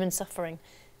atlas of human suffering.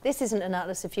 This isn't an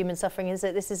atlas of human suffering, is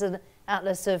it? This is an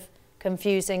atlas of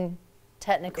confusing,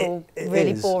 technical,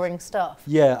 really boring stuff.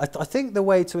 Yeah, I think the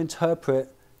way to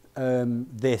interpret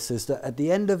this is that at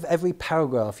the end of every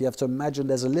paragraph, you have to imagine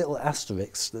there's a little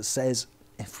asterisk that says,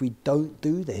 if we don't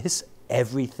do this,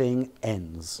 everything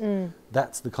ends.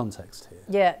 That's the context here.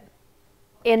 Yeah.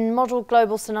 In model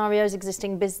global scenarios,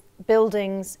 existing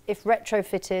buildings, if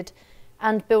retrofitted,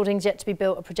 and buildings yet to be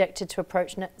built are projected to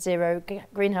approach net zero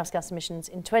greenhouse gas emissions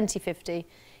in 2050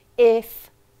 if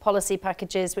policy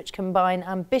packages which combine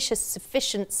ambitious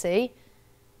sufficiency,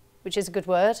 which is a good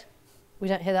word, we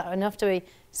don't hear that enough, do we?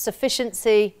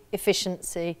 Sufficiency,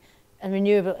 efficiency, and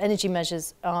renewable energy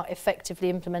measures are effectively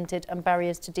implemented and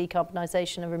barriers to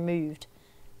decarbonisation are removed.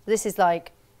 This is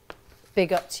like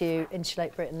big up to you,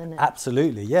 insulate Britain, isn't it?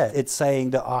 Absolutely, yeah. It's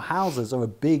saying that our houses are a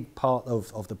big part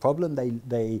of the problem.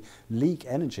 They leak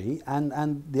energy,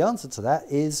 and the answer to that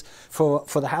is for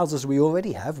the houses we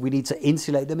already have, we need to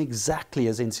insulate them exactly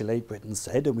as Insulate Britain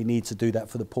said, and we need to do that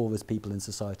for the poorest people in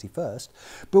society first.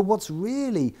 But what's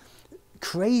really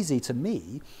crazy to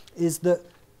me is that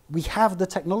we have the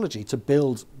technology to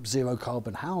build zero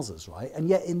carbon houses, right? And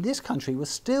yet in this country, we're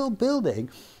still building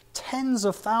tens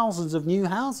of thousands of new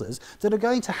houses that are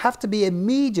going to have to be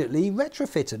immediately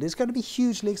retrofitted. It's going to be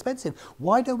hugely expensive.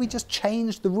 Why don't we just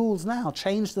change the rules now,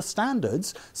 change the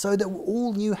standards so that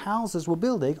all new houses we're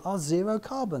building are zero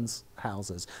carbon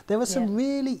houses? There are some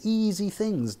really easy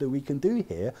things that we can do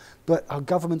here, but our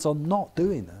governments are not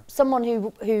doing that. Someone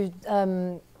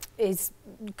who is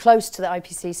close to the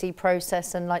IPCC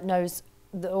process and like knows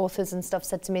the authors and stuff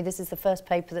said to me, this is the first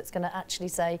paper that's going to actually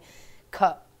say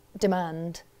cut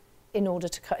demand in order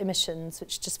to cut emissions,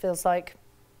 which just feels like,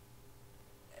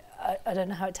 I don't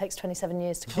know how it takes 27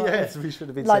 years to cut. Yes, we should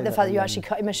have been like the fact that you actually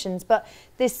cut emissions. But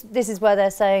this is where they're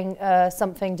saying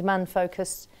something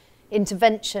demand-focused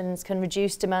interventions can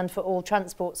reduce demand for all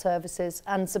transport services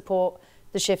and support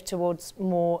the shift towards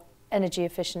more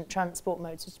energy-efficient transport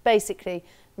modes. It's basically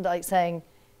like saying,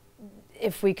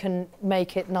 if we can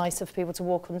make it nicer for people to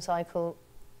walk and cycle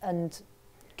and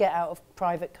get out of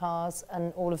private cars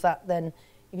and all of that, then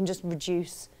you can just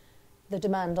reduce the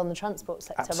demand on the transport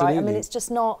sector, Absolutely. right? I mean, it's just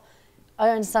not. I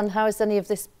don't understand how is any of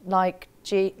this like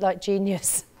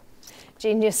genius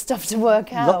stuff to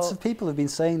work out. Lots of people have been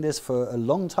saying this for a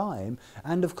long time,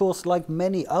 and of course, like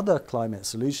many other climate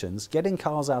solutions, getting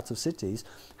cars out of cities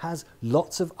has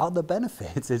lots of other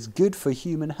benefits. It's good for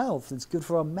human health, it's good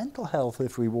for our mental health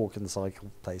if we walk and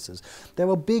cycle places. There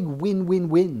are big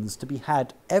win-win-wins to be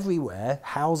had everywhere.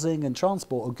 Housing and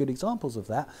transport are good examples of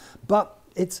that, but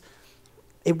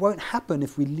it won't happen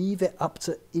if we leave it up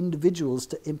to individuals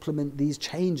to implement these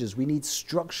changes. We need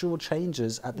structural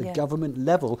changes at the government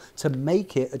level to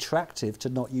make it attractive to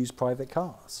not use private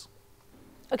cars.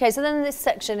 Okay, so then this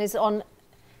section is on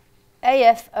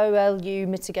AFOLU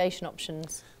mitigation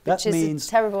options, which is a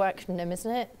terrible acronym,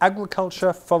 isn't it?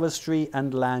 Agriculture, forestry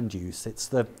and land use. It's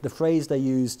the phrase they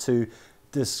use to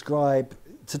describe,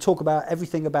 to talk about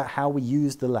everything about how we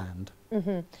use the land.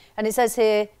 Mm-hmm. And it says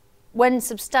here, when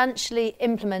substantially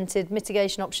implemented,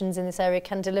 mitigation options in this area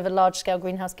can deliver large-scale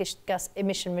greenhouse gas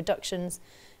emission reductions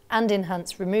and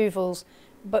enhance removals,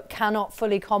 but cannot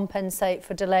fully compensate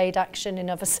for delayed action in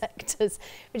other sectors,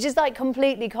 which is like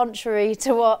completely contrary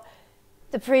to what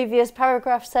the previous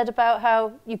paragraph said about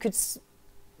how you could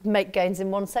make gains in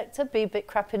one sector, be a bit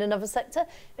crap in another sector,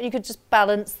 and you could just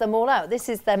balance them all out. This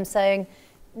is them saying,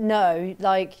 no,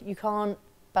 like you can't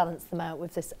balance them out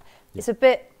with this. It's a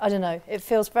bit, I don't know, it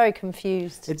feels very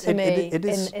confused to me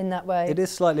in that way. It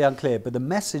is slightly unclear, but the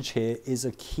message here is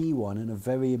a key one and a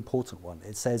very important one.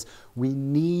 It says we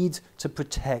need to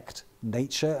protect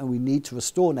nature and we need to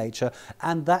restore nature,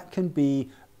 and that can be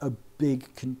a big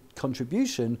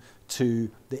contribution to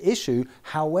the issue.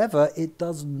 However, it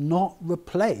does not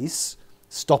replace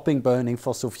stopping burning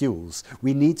fossil fuels.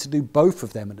 We need to do both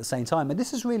of them at the same time. And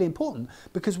this is really important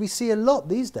because we see a lot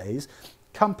these days,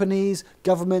 companies,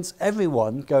 governments,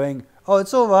 everyone going, oh,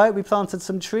 it's all right, we planted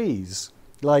some trees.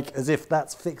 Like as if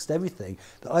that's fixed everything.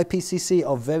 The IPCC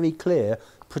are very clear,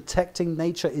 protecting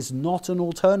nature is not an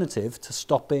alternative to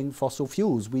stopping fossil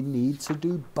fuels. We need to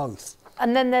do both.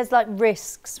 And then there's like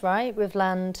risks, right, with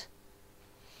land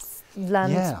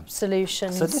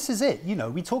solutions. So this is it. You know,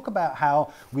 we talk about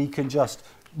how we can just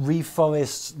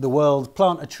reforest the world,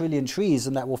 plant 1 trillion trees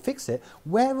and that will fix it.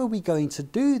 Where are we going to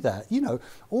do that? You know,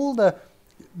 all the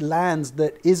land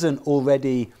that isn't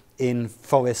already in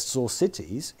forests or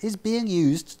cities is being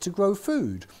used to grow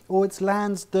food, or it's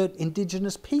lands that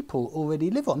indigenous people already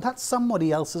live on. That's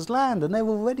somebody else's land and they're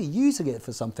already using it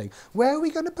for something. Where are we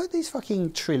going to put these fucking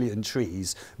 1 trillion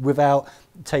trees without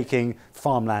taking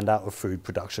farmland out of food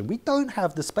production? We don't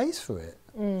have the space for it.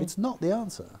 It's not the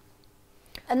answer.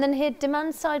 And then here,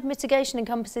 demand-side mitigation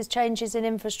encompasses changes in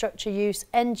infrastructure use,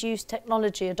 end-use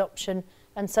technology adoption,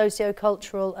 and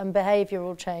socio-cultural and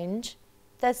behavioural change.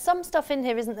 There's some stuff in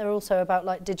here, isn't there, also about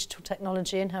like digital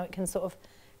technology and how it can sort of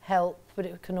help, but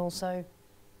it can also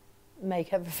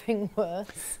make everything worse.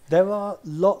 There are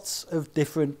lots of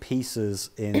different pieces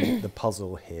in the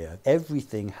puzzle here.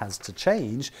 Everything has to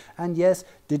change, and yes,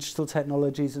 digital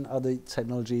technologies and other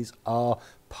technologies are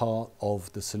part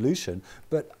of the solution,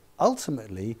 but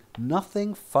ultimately,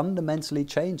 nothing fundamentally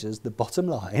changes the bottom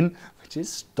line, which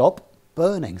is stop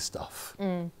burning stuff.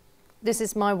 This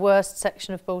is my worst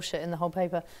section of bullshit in the whole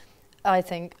paper, I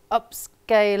think.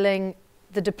 Upscaling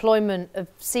the deployment of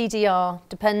CDR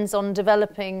depends on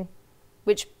developing,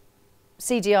 which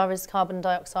CDR is carbon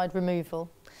dioxide removal,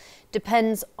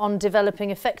 depends on developing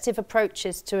effective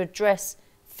approaches to address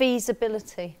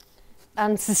feasibility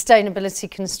and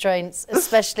sustainability constraints,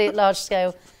 especially at large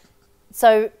scale.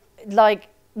 So, like,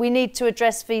 we need to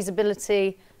address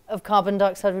feasibility of carbon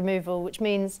dioxide removal, which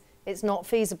means it's not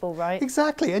feasible, right?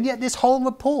 Exactly, and yet this whole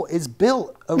report is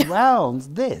built around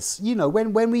this. You know,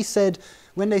 when they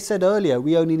said earlier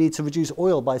we only need to reduce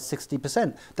oil by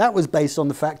 60%, that was based on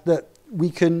the fact that we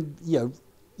can, you know,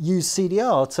 use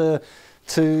CDR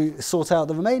to sort out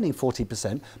the remaining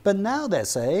 40%. But now they're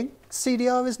saying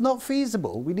CDR is not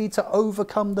feasible. We need to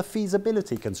overcome the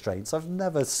feasibility constraints. I've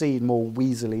never seen more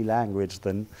weaselly language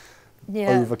than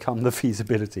overcome the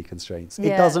feasibility constraints.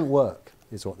 It doesn't work,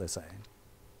 is what they're saying.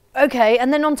 Okay,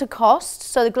 and then on to cost.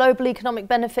 So the global economic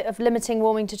benefit of limiting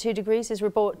warming to 2 degrees is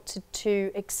reported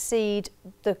to exceed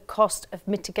the cost of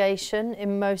mitigation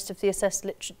in most of the assessed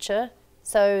literature.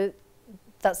 So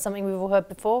that's something we've all heard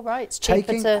before, right? It's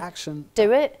cheaper to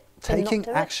do it. Taking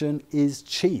action is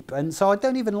cheap. And so I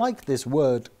don't even like this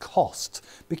word cost,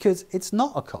 because it's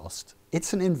not a cost.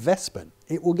 It's an investment.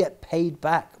 It will get paid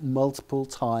back multiple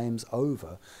times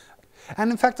over. And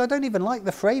in fact, I don't even like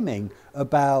the framing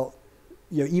about,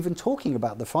 you know, even talking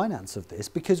about the finance of this,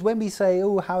 because when we say,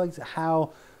 oh,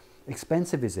 how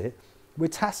expensive is it? We're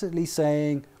tacitly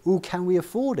saying, oh, can we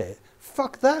afford it?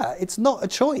 Fuck that. It's not a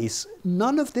choice.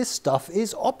 None of this stuff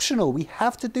is optional. We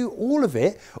have to do all of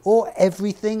it or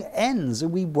everything ends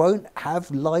and we won't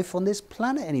have life on this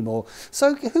planet anymore.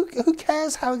 So who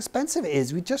cares how expensive it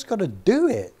is? We just got to do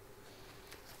it.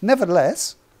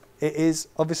 Nevertheless, it is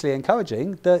obviously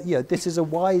encouraging that, you know, this is a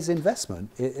wise investment.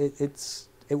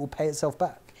 It will pay itself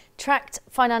back. Tracked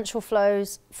financial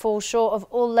flows fall short of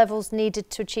all levels needed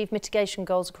to achieve mitigation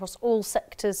goals across all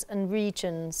sectors and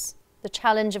regions. The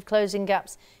challenge of closing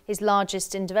gaps is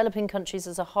largest in developing countries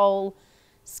as a whole.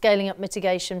 Scaling up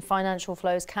mitigation financial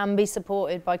flows can be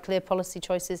supported by clear policy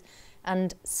choices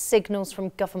and signals from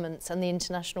governments and the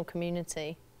international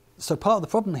community. So part of the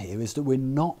problem here is that we're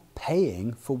not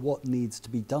paying for what needs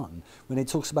to be done. When it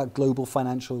talks about global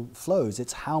financial flows,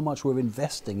 it's how much we're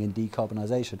investing in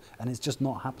decarbonisation, and it's just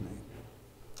not happening.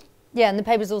 Yeah, and the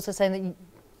paper's also saying that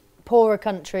poorer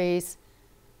countries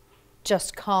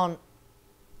just can't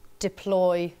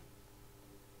deploy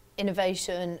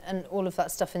innovation and all of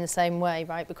that stuff in the same way,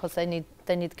 right? Because they need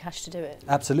the cash to do it.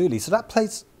 Absolutely. So that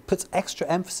puts extra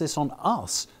emphasis on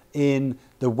us in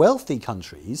the wealthy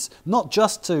countries, not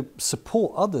just to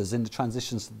support others in the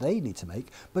transitions that they need to make,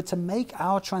 but to make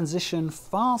our transition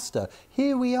faster.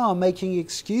 Here we are making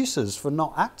excuses for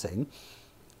not acting,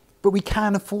 but we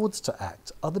can afford to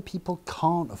act. Other people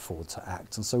can't afford to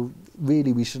act. And so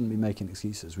really we shouldn't be making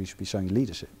excuses. We should be showing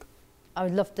leadership. I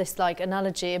would love this like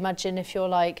analogy. Imagine if you're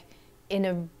like in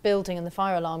a building and the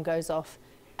fire alarm goes off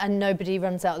and nobody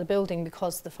runs out of the building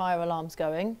because the fire alarm's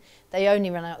going. They only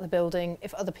run out of the building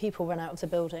if other people run out of the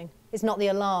building. It's not the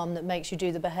alarm that makes you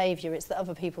do the behaviour, it's the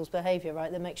other people's behaviour,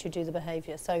 right, that makes you do the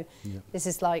behaviour. So this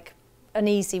is like an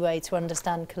easy way to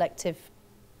understand collective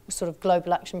sort of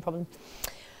global action problem.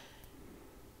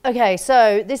 Okay,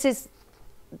 so this is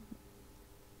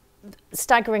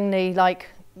staggeringly like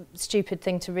stupid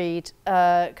thing to read,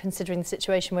 considering the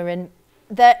situation we're in.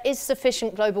 There is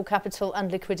sufficient global capital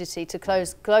and liquidity to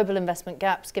close global investment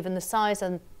gaps given the size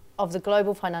of the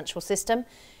global financial system,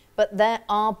 but there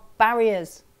are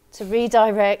barriers to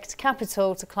redirect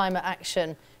capital to climate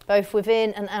action, both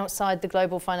within and outside the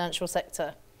global financial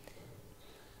sector.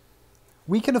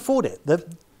 We can afford it.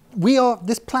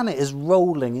 This planet is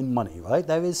rolling in money, right?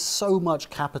 There is so much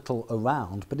capital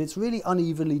around, but it's really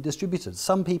unevenly distributed.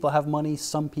 Some people have money,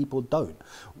 some people don't.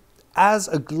 As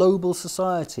a global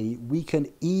society, we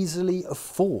can easily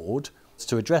afford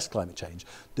to address climate change.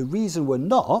 The reason we're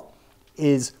not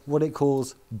is what it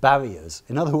calls barriers.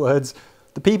 In other words,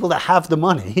 the people that have the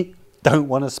money don't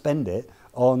want to spend it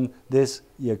on this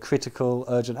critical,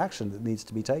 urgent action that needs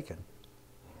to be taken.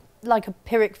 Like a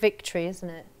Pyrrhic victory, isn't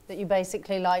it? That you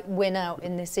basically like win out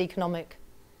in this economic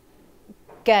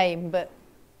game, but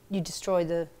you destroy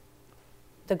the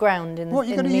ground in the meantime. What are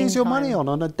you going to use your money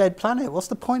on a dead planet? What's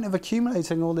the point of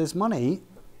accumulating all this money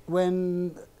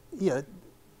when the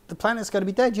planet's going to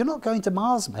be dead? You're not going to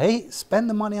Mars, mate. Spend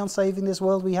the money on saving this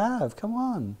world we have. Come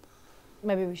on.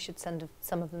 Maybe we should send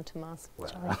some of them to Mars.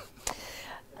 Well.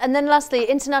 And then lastly,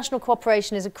 international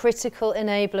cooperation is a critical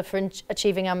enabler for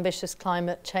achieving ambitious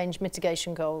climate change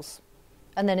mitigation goals.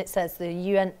 And then it says the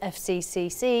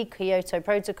UNFCCC, Kyoto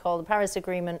Protocol, the Paris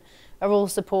Agreement are all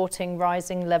supporting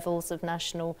rising levels of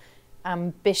national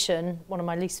ambition, one of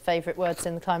my least favourite words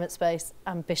in the climate space,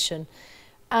 ambition,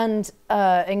 and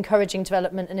encouraging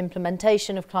development and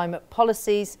implementation of climate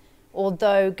policies,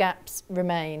 although gaps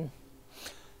remain.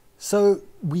 So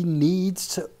we need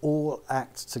to all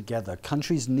act together.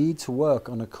 Countries need to work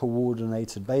on a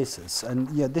coordinated basis. And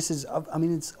yeah, this is, I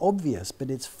mean, it's obvious, but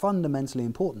it's fundamentally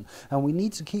important. And we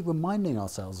need to keep reminding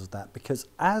ourselves of that, because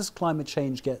as climate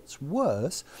change gets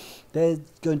worse, there's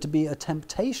going to be a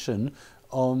temptation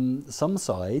on some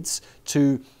sides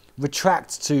to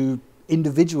retract to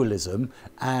individualism,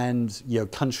 and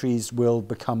countries will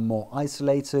become more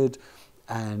isolated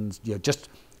and just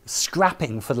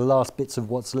scrapping for the last bits of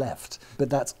what's left. But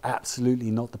that's absolutely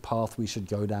not the path we should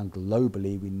go down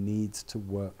globally. We need to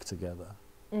work together.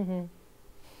 Mm-hmm.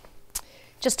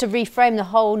 Just to reframe the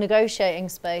whole negotiating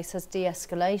space as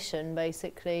de-escalation,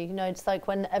 basically. It's like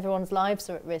when everyone's lives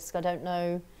are at risk, I don't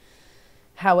know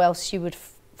how else you would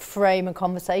frame a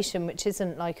conversation which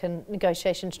isn't like a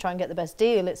negotiation to try and get the best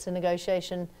deal. It's a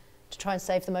negotiation to try and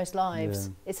save the most lives.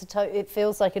 Yeah. It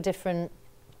feels like a different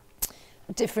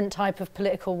type of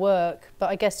political work, but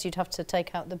I guess you'd have to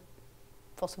take out the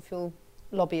fossil fuel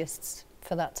lobbyists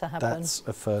for that to happen. That's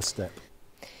a first step.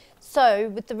 So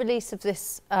with the release of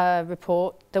this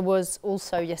report, there was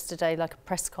also yesterday like a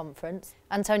press conference.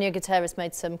 Antonio Guterres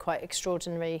made some quite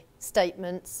extraordinary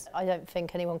statements. I don't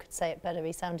think anyone could say it better.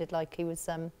 He sounded like he was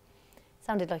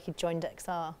sounded like he joined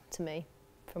XR to me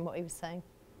from what he was saying.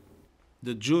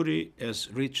 The jury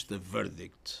has reached a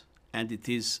verdict, and it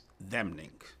is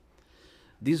damning.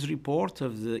 This report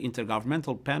of the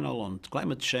Intergovernmental Panel on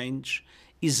Climate Change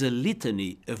is a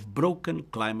litany of broken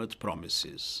climate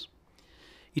promises.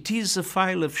 It is a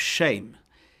file of shame,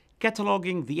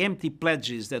 cataloguing the empty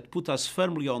pledges that put us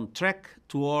firmly on track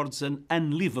towards an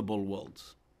unlivable world.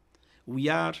 We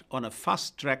are on a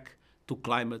fast track to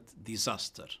climate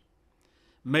disaster.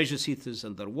 Major cities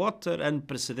underwater,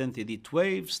 unprecedented heat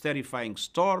waves, terrifying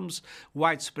storms,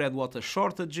 widespread water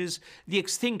shortages, the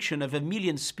extinction of 1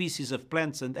 million species of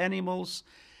plants and animals.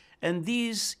 And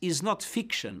this is not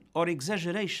fiction or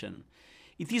exaggeration.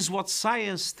 It is what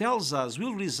science tells us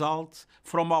will result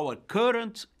from our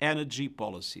current energy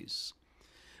policies.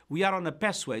 We are on a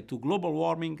pathway to global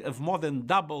warming of more than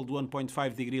double the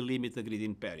 1.5 degree limit agreed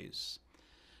in Paris.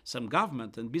 Some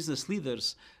government and business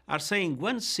leaders are saying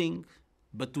one thing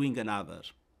but doing another.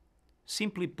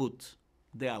 Simply put,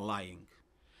 they are lying.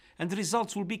 And the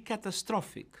results will be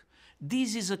catastrophic.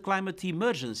 This is a climate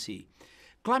emergency.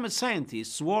 Climate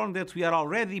scientists warn that we are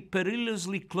already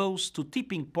perilously close to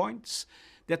tipping points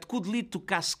that could lead to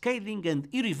cascading and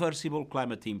irreversible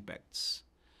climate impacts.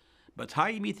 But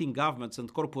high-emitting governments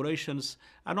and corporations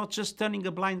are not just turning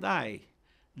a blind eye.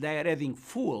 They are adding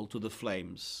fuel to the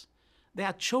flames. They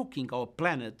are choking our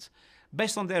planet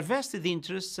based on their vested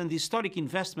interests and historic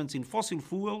investments in fossil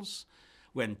fuels,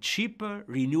 when cheaper,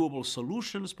 renewable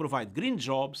solutions provide green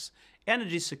jobs,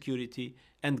 energy security,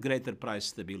 and greater price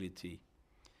stability.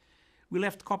 We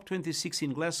left COP26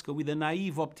 in Glasgow with a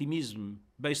naive optimism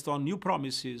based on new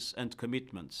promises and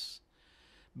commitments.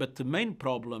 But the main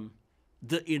problem,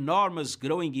 the enormous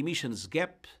growing emissions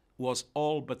gap, was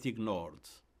all but ignored.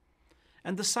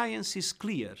 And the science is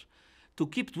clear. To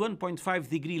keep the 1.5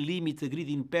 degree limit agreed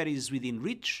in Paris within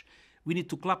reach, we need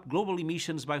to cap global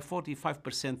emissions by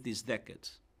 45% this decade.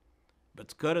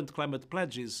 But current climate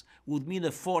pledges would mean a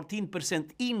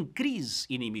 14% increase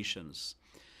in emissions.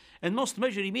 And most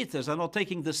major emitters are not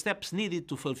taking the steps needed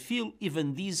to fulfill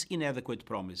even these inadequate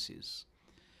promises.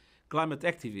 Climate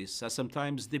activists are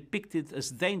sometimes depicted as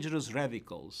dangerous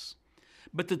radicals.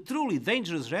 But the truly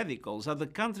dangerous radicals are the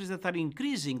countries that are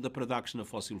increasing the production of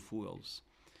fossil fuels.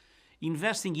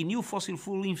 Investing in new fossil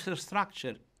fuel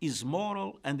infrastructure is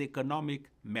moral and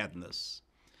economic madness.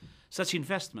 Such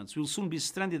investments will soon be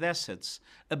stranded assets,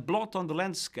 a blot on the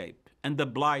landscape and a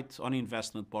blight on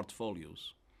investment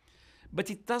portfolios. But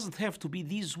it doesn't have to be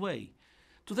this way.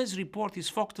 Today's report is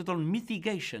focused on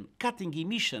mitigation, cutting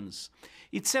emissions.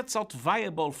 It sets out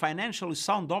viable, financially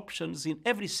sound options in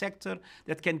every sector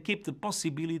that can keep the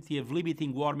possibility of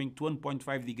limiting warming to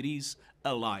 1.5 degrees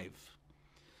alive.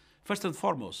 First and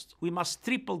foremost, we must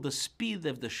triple the speed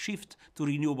of the shift to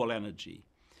renewable energy.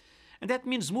 And that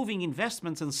means moving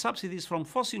investments and subsidies from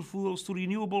fossil fuels to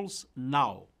renewables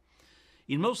now.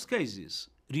 In most cases,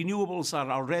 renewables are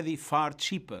already far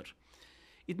cheaper.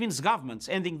 It means governments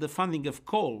ending the funding of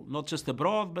coal, not just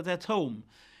abroad, but at home.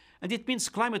 And it means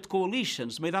climate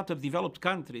coalitions made up of developed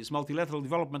countries, multilateral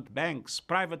development banks,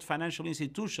 private financial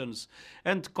institutions,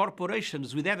 and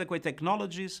corporations with adequate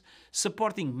technologies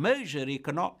supporting major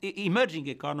emerging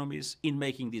economies in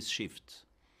making this shift.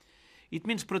 It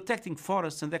means protecting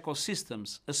forests and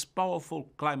ecosystems as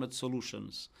powerful climate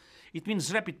solutions. It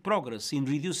means rapid progress in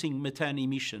reducing methane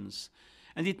emissions.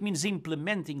 and it means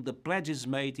implementing the pledges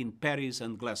made in Paris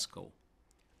and Glasgow.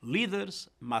 Leaders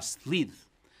must lead,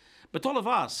 but all of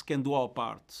us can do our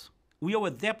part. We owe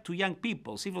a debt to young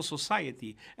people, civil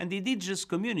society, and indigenous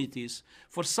communities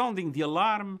for sounding the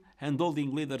alarm and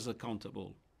holding leaders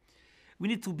accountable. We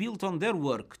need to build on their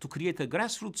work to create a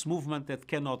grassroots movement that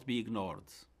cannot be ignored.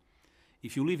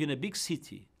 If you live in a big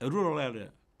city, a rural area,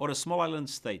 or a small island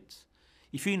state,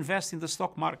 if you invest in the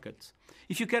stock market,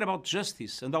 if you care about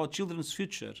justice and our children's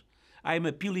future, I am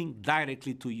appealing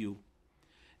directly to you.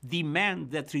 Demand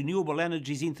that renewable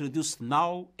energy is introduced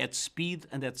now at speed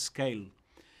and at scale.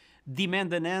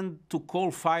 Demand an end to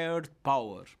coal-fired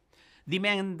power.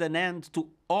 Demand an end to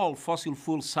all fossil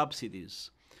fuel subsidies.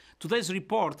 Today's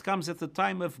report comes at a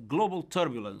time of global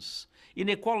turbulence.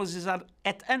 Inequalities are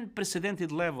at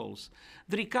unprecedented levels.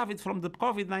 The recovery from the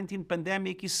COVID-19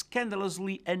 pandemic is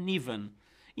scandalously uneven.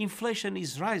 Inflation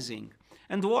is rising,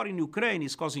 and the war in Ukraine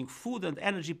is causing food and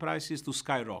energy prices to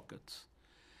skyrocket.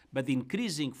 But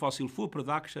increasing fossil fuel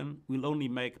production will only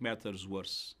make matters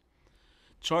worse.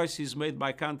 Choices made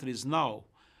by countries now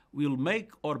will make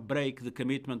or break the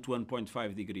commitment to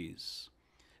 1.5 degrees.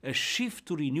 A shift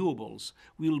to renewables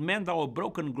will mend our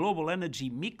broken global energy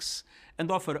mix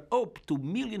and offer hope to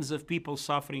millions of people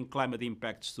suffering climate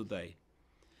impacts today.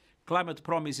 Climate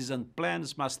promises and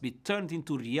plans must be turned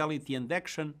into reality and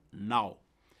action now.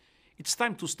 It's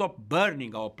time to stop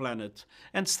burning our planet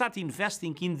and start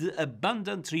investing in the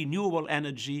abundant renewable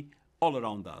energy all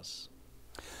around us.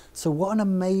 So what an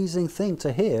amazing thing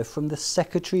to hear from the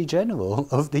Secretary General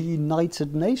of the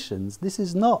United Nations. This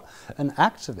is not an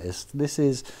activist. This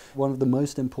is one of the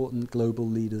most important global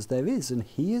leaders there is. And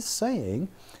he is saying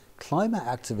climate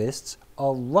activists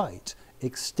are right.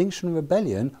 Extinction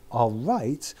Rebellion are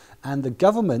right, and the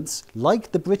governments,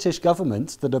 like the British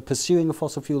government that are pursuing a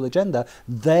fossil fuel agenda,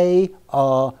 they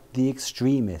are the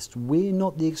extremists. We're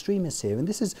not the extremists here. And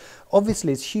this is,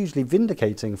 obviously, it's hugely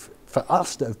vindicating for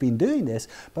us that have been doing this,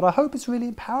 but I hope it's really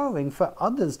empowering for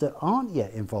others that aren't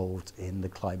yet involved in the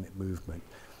climate movement.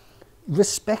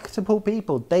 Respectable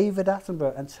people, David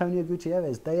Attenborough, Antonio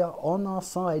Gutierrez, they are on our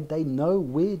side. They know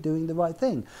we're doing the right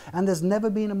thing. And there's never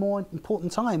been a more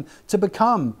important time to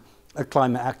become a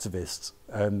climate activist,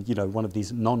 you know, one of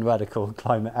these non-radical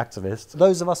climate activists.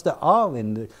 Those of us that are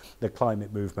in the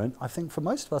climate movement, I think for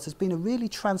most of us, it's been a really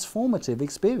transformative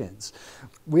experience.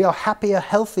 We are happier,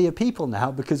 healthier people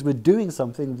now because we're doing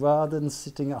something rather than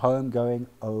sitting at home going,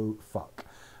 oh, fuck.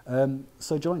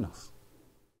 So join us.